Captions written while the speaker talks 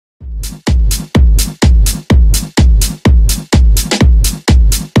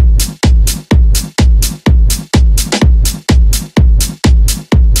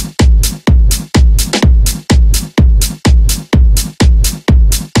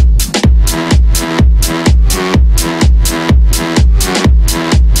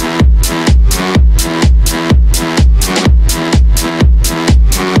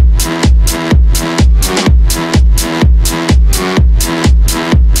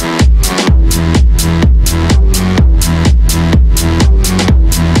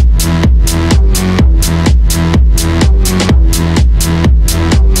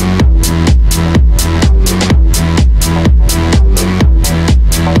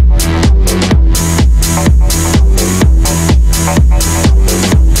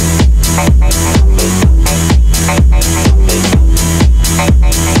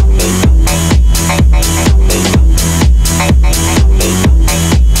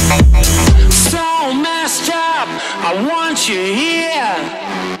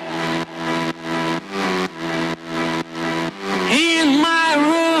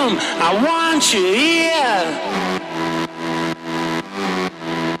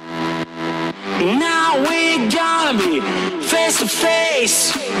Now we're gonna be face to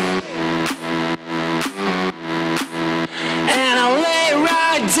face, and I'll lay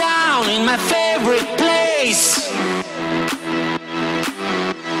right down in my favorite place.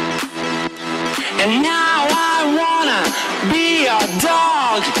 And now I wanna be a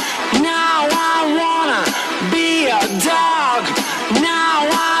dog. Now I wanna be a dog. Now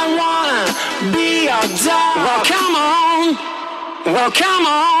I wanna be a dog. Well, come on. Well, come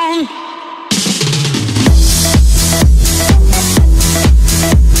on.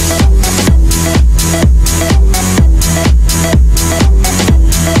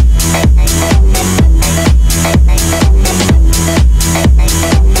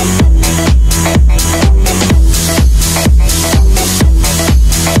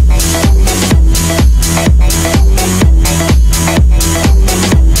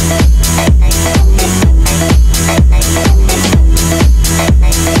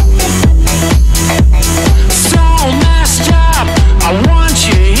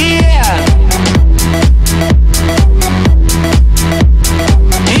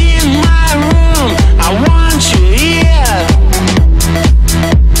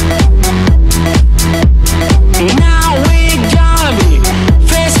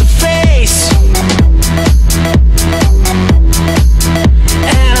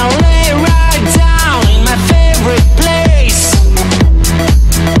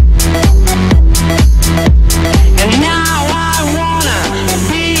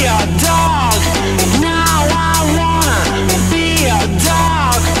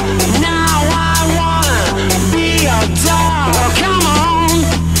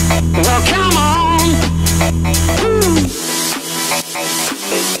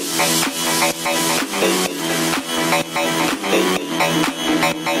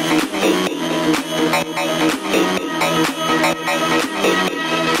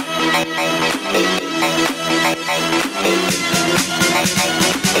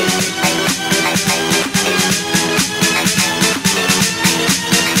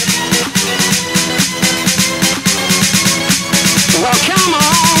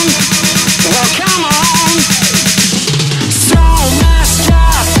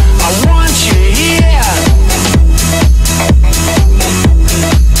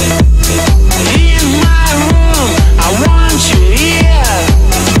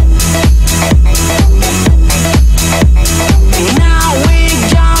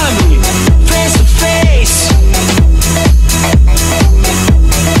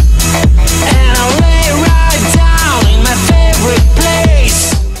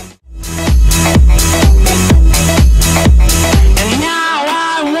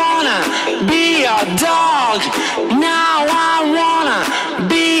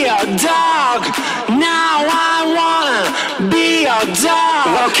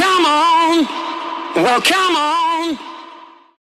 Well, come on. Well, come on.